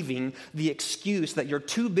believing the excuse that you're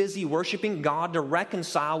too busy worshiping God to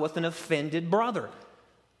reconcile with an offended brother.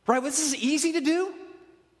 Right? This is easy to do.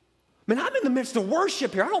 I mean, I'm in the midst of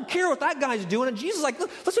worship here. I don't care what that guy's doing. And Jesus is like,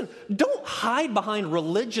 listen, don't hide behind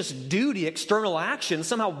religious duty, external action,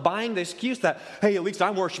 somehow buying the excuse that, hey, at least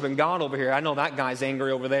I'm worshiping God over here. I know that guy's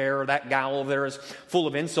angry over there, or that gal over there is full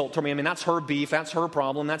of insult to me. I mean, that's her beef. That's her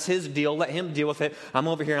problem. That's his deal. Let him deal with it. I'm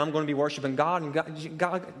over here. I'm going to be worshiping God.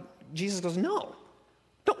 And Jesus goes, no.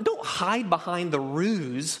 Don't hide behind the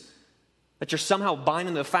ruse that you're somehow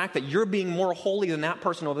binding the fact that you're being more holy than that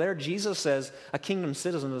person over there. Jesus says a kingdom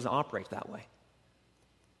citizen doesn't operate that way.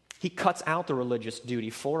 He cuts out the religious duty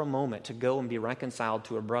for a moment to go and be reconciled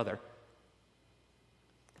to a brother.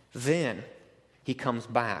 Then he comes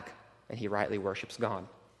back and he rightly worships God.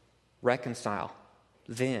 Reconcile,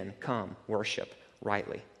 then come worship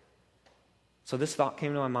rightly. So this thought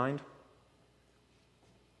came to my mind.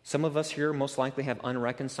 Some of us here most likely have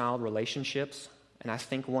unreconciled relationships. And I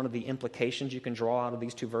think one of the implications you can draw out of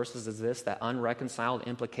these two verses is this, that unreconciled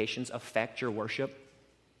implications affect your worship.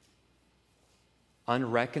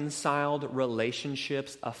 Unreconciled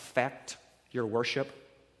relationships affect your worship.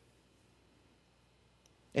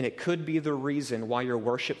 And it could be the reason why your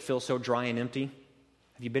worship feels so dry and empty.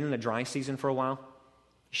 Have you been in a dry season for a while?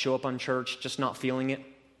 You show up on church just not feeling it?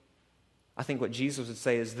 I think what Jesus would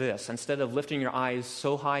say is this: instead of lifting your eyes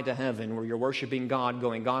so high to heaven where you're worshiping God,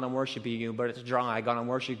 going, God, I'm worshiping you, but it's dry. God, I'm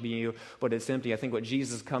worshiping you, but it's empty. I think what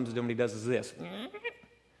Jesus comes to do when he does is this. Then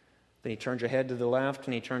he turns your head to the left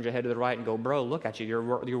and he turns your head to the right and go, bro, look at you. Your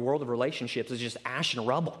world of relationships is just ash and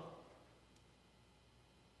rubble.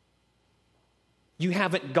 You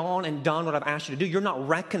haven't gone and done what I've asked you to do. You're not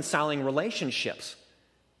reconciling relationships.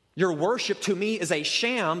 Your worship to me is a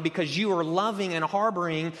sham because you are loving and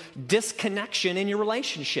harboring disconnection in your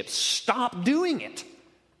relationships. Stop doing it.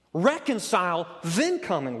 Reconcile, then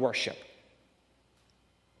come and worship.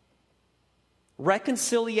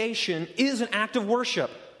 Reconciliation is an act of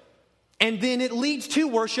worship. And then it leads to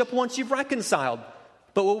worship once you've reconciled.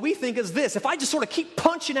 But what we think is this: if I just sort of keep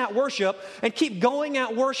punching at worship and keep going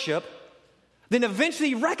at worship, then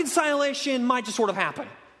eventually reconciliation might just sort of happen.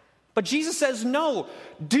 But Jesus says, no,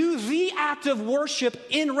 do the act of worship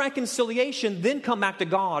in reconciliation, then come back to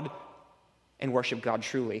God and worship God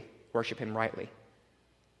truly, worship him rightly.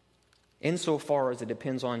 Insofar as it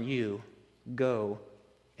depends on you, go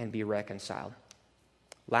and be reconciled.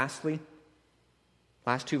 Lastly,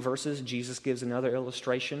 last two verses, Jesus gives another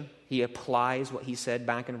illustration. He applies what he said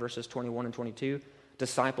back in verses 21 and 22.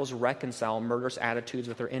 Disciples reconcile murderous attitudes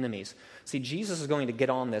with their enemies. See, Jesus is going to get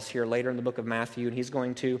on this here later in the book of Matthew, and he's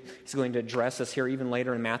going to address this here even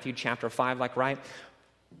later in Matthew chapter 5, like right?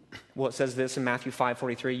 Well, it says this in Matthew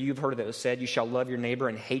 5:43, you've heard that it was said, you shall love your neighbor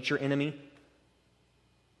and hate your enemy.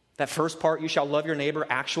 That first part, you shall love your neighbor,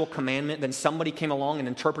 actual commandment, then somebody came along and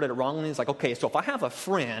interpreted it wrongly. It's like, okay, so if I have a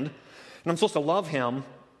friend and I'm supposed to love him,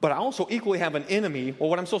 but I also equally have an enemy, well,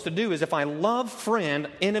 what I'm supposed to do is if I love friend,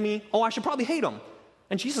 enemy, I should probably hate him.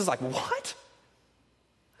 And Jesus is like, what?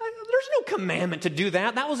 There's no commandment to do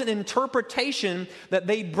that. That was an interpretation that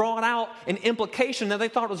they brought out, an implication that they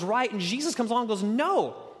thought was right. And Jesus comes along and goes,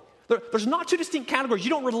 no. There's not two distinct categories. You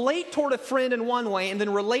don't relate toward a friend in one way and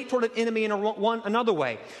then relate toward an enemy in another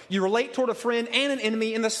way. You relate toward a friend and an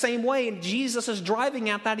enemy in the same way. And Jesus is driving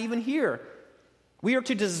at that even here. We are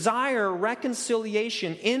to desire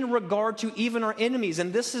reconciliation in regard to even our enemies.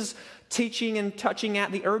 And this is teaching and touching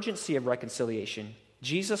at the urgency of reconciliation.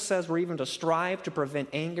 Jesus says we're even to strive to prevent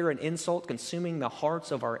anger and insult consuming the hearts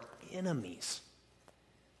of our enemies.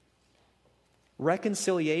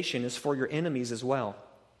 Reconciliation is for your enemies as well.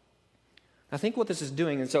 I think what this is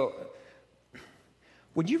doing, and so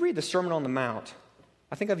when you read the Sermon on the Mount,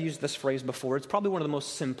 I think I've used this phrase before. It's probably one of the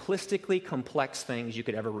most simplistically complex things you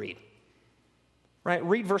could ever read. Right?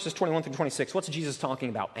 Read verses 21 through 26. What's Jesus talking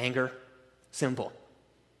about? Anger? Simple.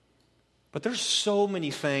 But there's so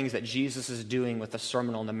many things that Jesus is doing with the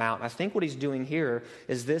Sermon on the Mount. I think what he's doing here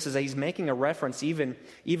is this, is that he's making a reference even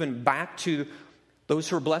back to those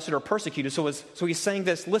who are blessed or persecuted. So he's saying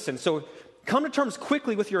this, listen, so come to terms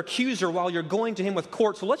quickly with your accuser while you're going to him with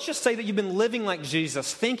court. So let's just say that you've been living like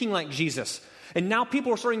Jesus, thinking like Jesus, and now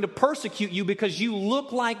people are starting to persecute you because you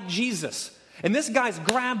look like Jesus. And this guy's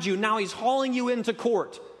grabbed you, now he's hauling you into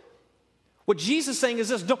court. What Jesus is saying is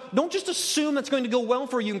this, don't just assume that's going to go well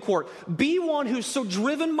for you in court. Be one who's so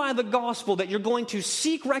driven by the gospel that you're going to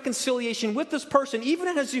seek reconciliation with this person.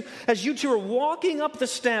 Even as you two are walking up the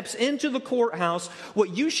steps into the courthouse,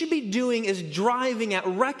 what you should be doing is driving at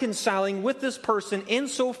reconciling with this person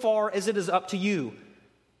insofar as it is up to you.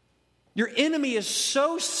 Your enemy is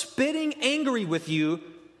so spitting angry with you,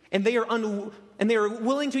 and they are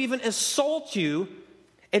willing to even assault you.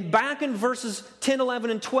 And back in verses 10, 11,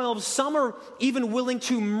 and 12, some are even willing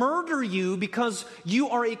to murder you because you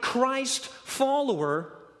are a Christ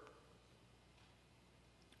follower.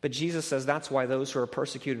 But Jesus says that's why those who are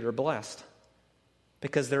persecuted are blessed.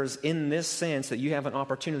 Because there's in this sense that you have an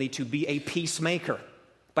opportunity to be a peacemaker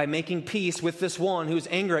by making peace with this one who's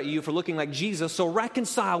angry at you for looking like Jesus. So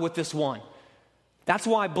reconcile with this one. That's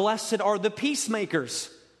why blessed are the peacemakers,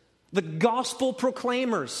 the gospel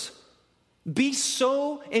proclaimers. Be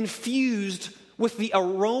so infused with the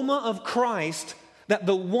aroma of Christ that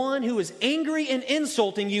the one who is angry and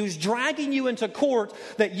insulting you is dragging you into court,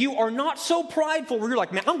 that you are not so prideful where you're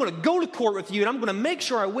like, man, I'm going to go to court with you and I'm going to make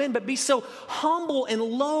sure I win, but be so humble and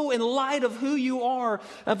low in light of who you are,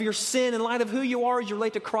 of your sin, in light of who you are as you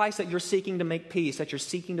relate to Christ, that you're seeking to make peace, that you're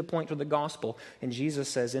seeking to point to the gospel. And Jesus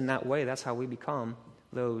says in that way, that's how we become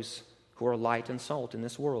those who are light and salt in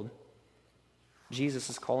this world. Jesus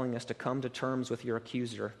is calling us to come to terms with your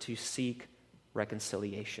accuser, to seek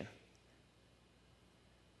reconciliation.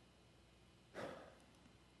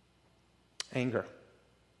 Anger,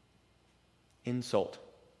 insult,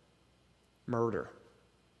 murder,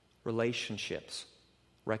 relationships,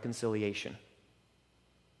 reconciliation.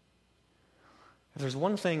 If there's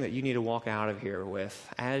one thing that you need to walk out of here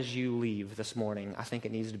with as you leave this morning, I think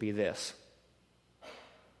it needs to be this.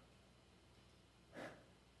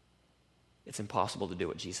 It's impossible to do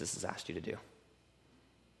what Jesus has asked you to do.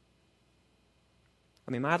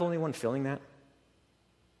 I mean, am I the only one feeling that?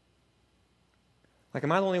 Like,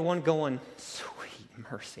 am I the only one going, sweet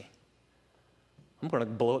mercy? I'm going to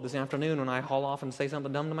blow it this afternoon when I haul off and say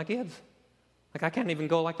something dumb to my kids. Like, I can't even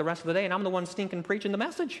go like the rest of the day, and I'm the one stinking preaching the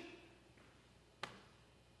message.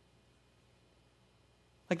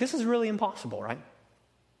 Like, this is really impossible, right?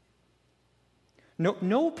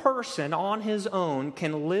 No person on his own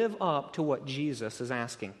can live up to what Jesus is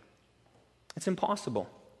asking. It's impossible.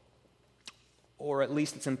 Or at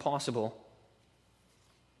least it's impossible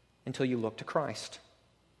until you look to Christ.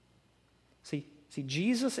 See,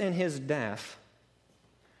 Jesus in his death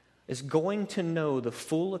is going to know the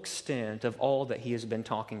full extent of all that he has been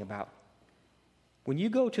talking about. When you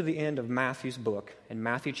go to the end of Matthew's book, in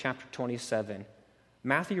Matthew chapter 27,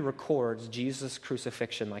 Matthew records Jesus'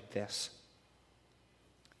 crucifixion like this.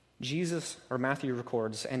 Matthew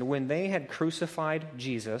records, and when they had crucified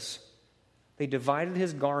Jesus, they divided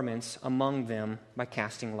his garments among them by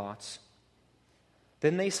casting lots.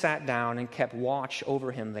 Then they sat down and kept watch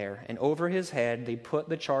over him there, and over his head they put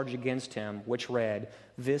the charge against him, which read,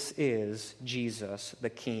 "This is Jesus,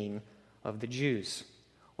 the King of the Jews."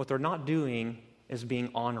 What they're not doing is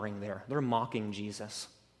being honoring there. They're mocking Jesus.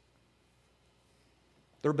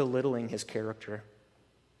 They're belittling his character.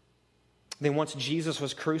 Then once Jesus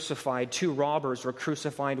was crucified, two robbers were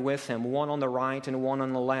crucified with him, one on the right and one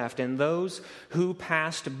on the left. And those who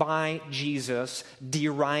passed by Jesus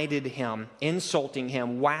derided him, insulting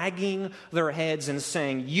him, wagging their heads and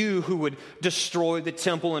saying, "You who would destroy the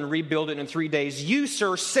temple and rebuild it in 3 days, you,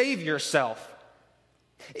 sir, save yourself.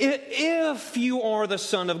 If you are the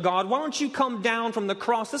Son of God, why don't you come down from the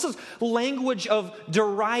cross?" This is language of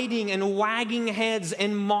deriding and wagging heads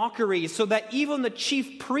and mockery, so that even the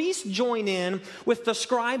chief priests join in with the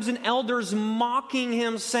scribes and elders mocking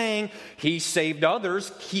him, saying, "He saved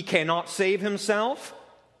others, he cannot save himself.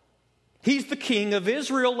 He's the King of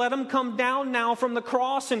Israel. Let him come down now from the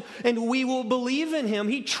cross and we will believe in him.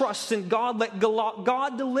 He trusts in God. Let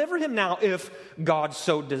God deliver him now if God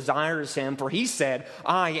so desires him. For he said,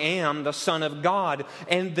 I am the Son of God.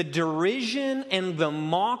 And the derision and the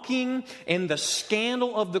mocking and the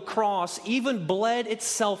scandal of the cross even bled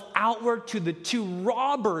itself outward to the two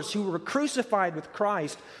robbers who were crucified with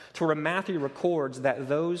Christ, to where Matthew records that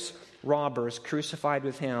those robbers crucified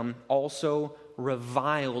with him also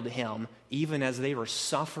reviled him, even as they were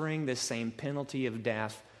suffering the same penalty of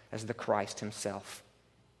death as the Christ himself.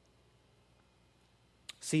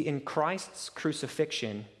 See, in Christ's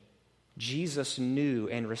crucifixion, Jesus knew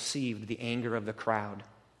and received the anger of the crowd,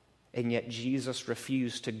 and yet Jesus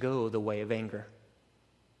refused to go the way of anger.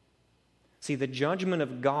 See, the judgment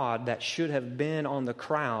of God that should have been on the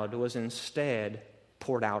crowd was instead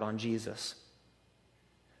poured out on Jesus.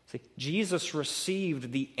 See, Jesus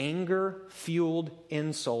received the anger-fueled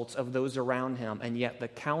insults of those around him, and yet the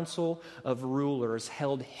council of rulers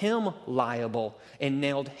held him liable and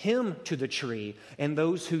nailed him to the tree, and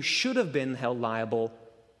those who should have been held liable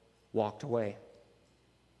walked away.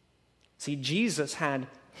 See, Jesus had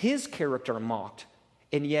his character mocked,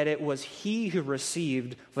 and yet it was he who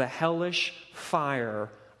received the hellish fire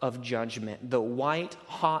of judgment, the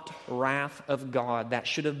white-hot wrath of God that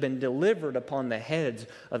should have been delivered upon the heads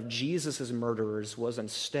of Jesus' murderers was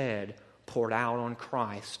instead poured out on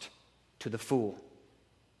Christ to the fool.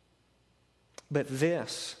 But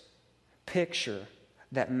this picture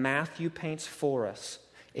that Matthew paints for us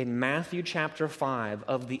in Matthew chapter 5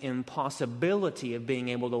 of the impossibility of being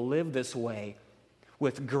able to live this way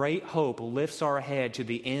with great hope lifts our head to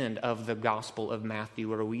the end of the Gospel of Matthew,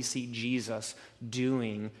 where we see Jesus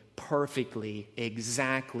doing perfectly,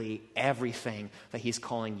 exactly everything that he's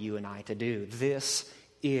calling you and I to do. This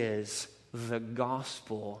is the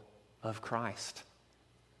gospel of Christ.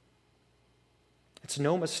 It's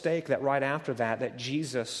no mistake that right after that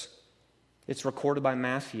Jesus, it's recorded by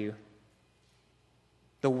Matthew,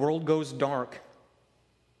 the world goes dark.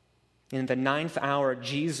 In the 9th hour,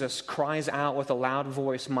 Jesus cries out with a loud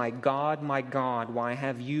voice, my God, why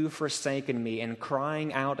have you forsaken me? And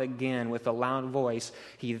crying out again with a loud voice,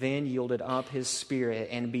 he then yielded up his spirit.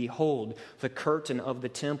 And behold, the curtain of the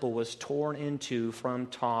temple was torn in two from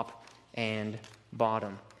top and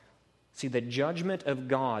bottom. See, the judgment of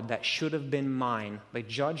God that should have been mine, the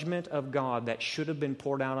judgment of God that should have been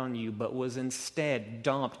poured out on you, but was instead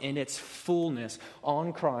dumped in its fullness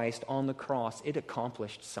on Christ on the cross, it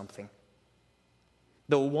accomplished something.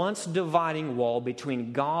 The once dividing wall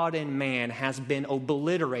between God and man has been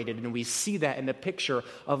obliterated, and we see that in the picture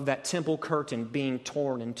of that temple curtain being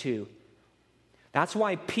torn in two. That's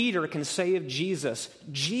why Peter can say of Jesus,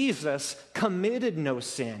 Jesus committed no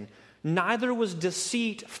sin. Neither was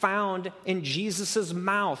deceit found in Jesus'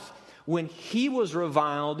 mouth. When he was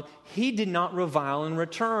reviled, he did not revile in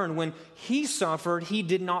return. When he suffered, he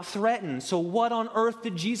did not threaten. So what on earth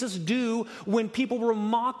did Jesus do when people were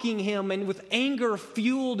mocking him and with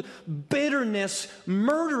anger-fueled bitterness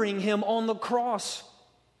murdering him on the cross?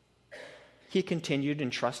 He continued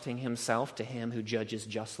entrusting himself to him who judges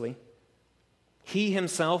justly. He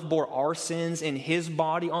himself bore our sins in his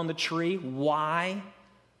body on the tree. Why?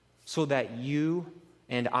 So that you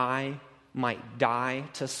and I might die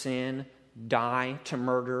to sin, die to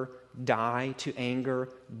murder, die to anger,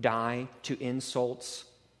 die to insults,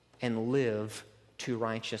 and live to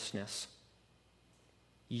righteousness.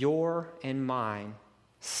 Your and mine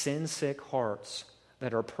sin-sick hearts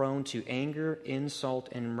that are prone to anger, insult,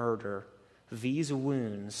 and murder, these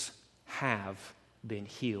wounds have been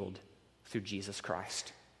healed through Jesus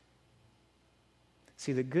Christ.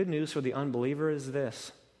 See, the good news for the unbeliever is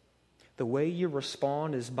this. The way you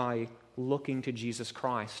respond is by looking to Jesus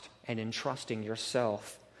Christ and entrusting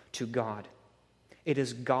yourself to God. It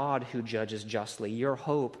is God who judges justly. Your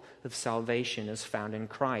hope of salvation is found in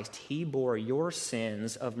Christ. He bore your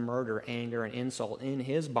sins of murder, anger, and insult in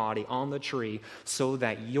his body on the tree so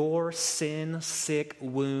that your sin-sick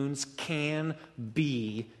wounds can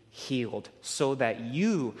be healed, so that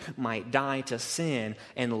you might die to sin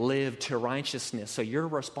and live to righteousness. So your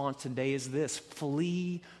response today is this: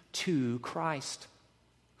 flee to Christ.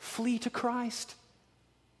 Flee to Christ.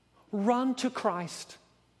 Run to Christ.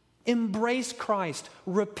 Embrace Christ.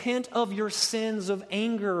 Repent of your sins of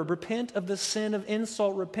anger. Repent of the sin of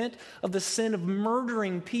insult. Repent of the sin of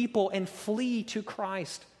murdering people and flee to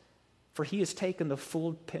Christ. For he has taken the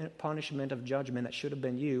full punishment of judgment that should have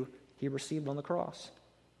been you. He received on the cross.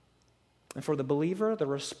 And for the believer, the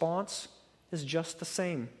response is just the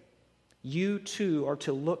same. You too are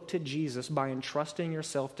to look to Jesus by entrusting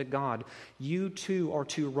yourself to God. You too are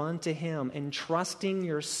to run to Him, entrusting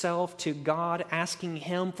yourself to God, asking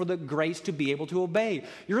Him for the grace to be able to obey.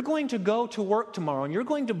 You're going to go to work tomorrow and you're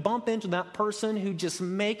going to bump into that person who just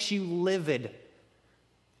makes you livid.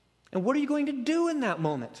 And what are you going to do in that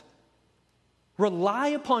moment? Rely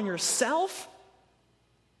upon yourself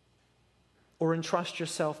or entrust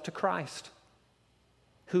yourself to Christ,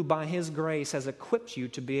 who by His grace has equipped you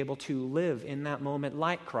to be able to live in that moment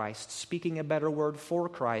like Christ, speaking a better word for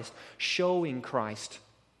Christ, showing Christ,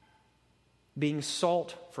 being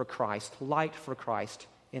salt for Christ, light for Christ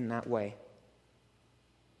in that way.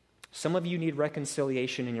 Some of you need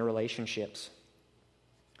reconciliation in your relationships.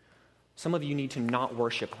 Some of you need to not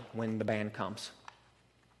worship when the band comes.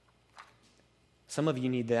 Some of you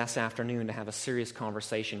need this afternoon to have a serious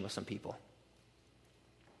conversation with some people.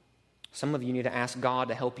 Some of you need to ask God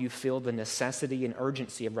to help you feel the necessity and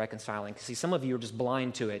urgency of reconciling. See, some of you are just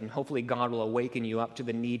blind to it, and hopefully God will awaken you up to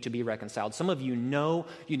the need to be reconciled. Some of you know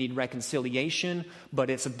you need reconciliation, but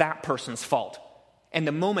it's that person's fault. And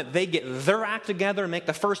the moment they get their act together and make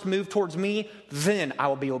the first move towards me, then I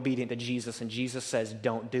will be obedient to Jesus. And Jesus says,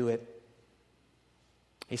 don't do it.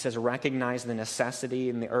 He says, recognize the necessity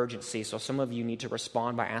and the urgency. So some of you need to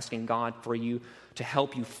respond by asking God for you to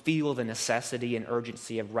help you feel the necessity and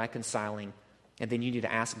urgency of reconciling. And then you need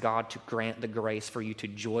to ask God to grant the grace for you to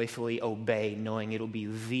joyfully obey, knowing it'll be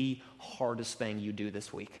the hardest thing you do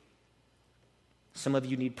this week. Some of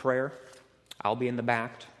you need prayer. I'll be in the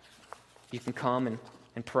back. You can come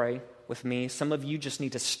and pray with me. Some of you just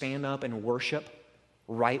need to stand up and worship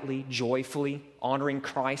rightly, joyfully, honoring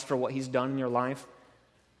Christ for what He's done in your life.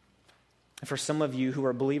 And for some of you who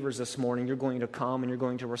are believers this morning, you're going to come and you're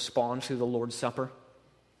going to respond to the Lord's Supper.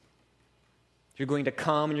 You're going to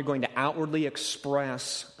come and you're going to outwardly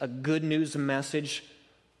express a good news message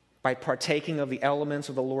by partaking of the elements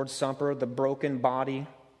of the Lord's Supper, the broken body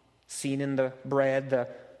seen in the bread, the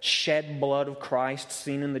shed blood of Christ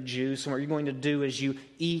seen in the juice. And what you're going to do as you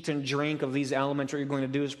eat and drink of these elements, what you're going to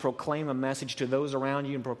do is proclaim a message to those around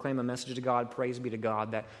you and proclaim a message to God. Praise be to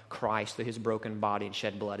God that Christ, that His broken body and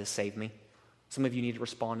shed blood has saved me. Some of you need to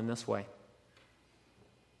respond in this way.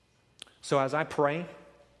 So as I pray,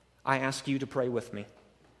 I ask you to pray with me.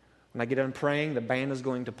 When I get done praying, the band is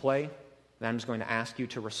going to play, and I'm just going to ask you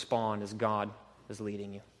to respond as God is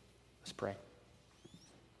leading you. Let's pray.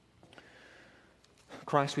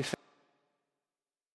 Christ, we thank you.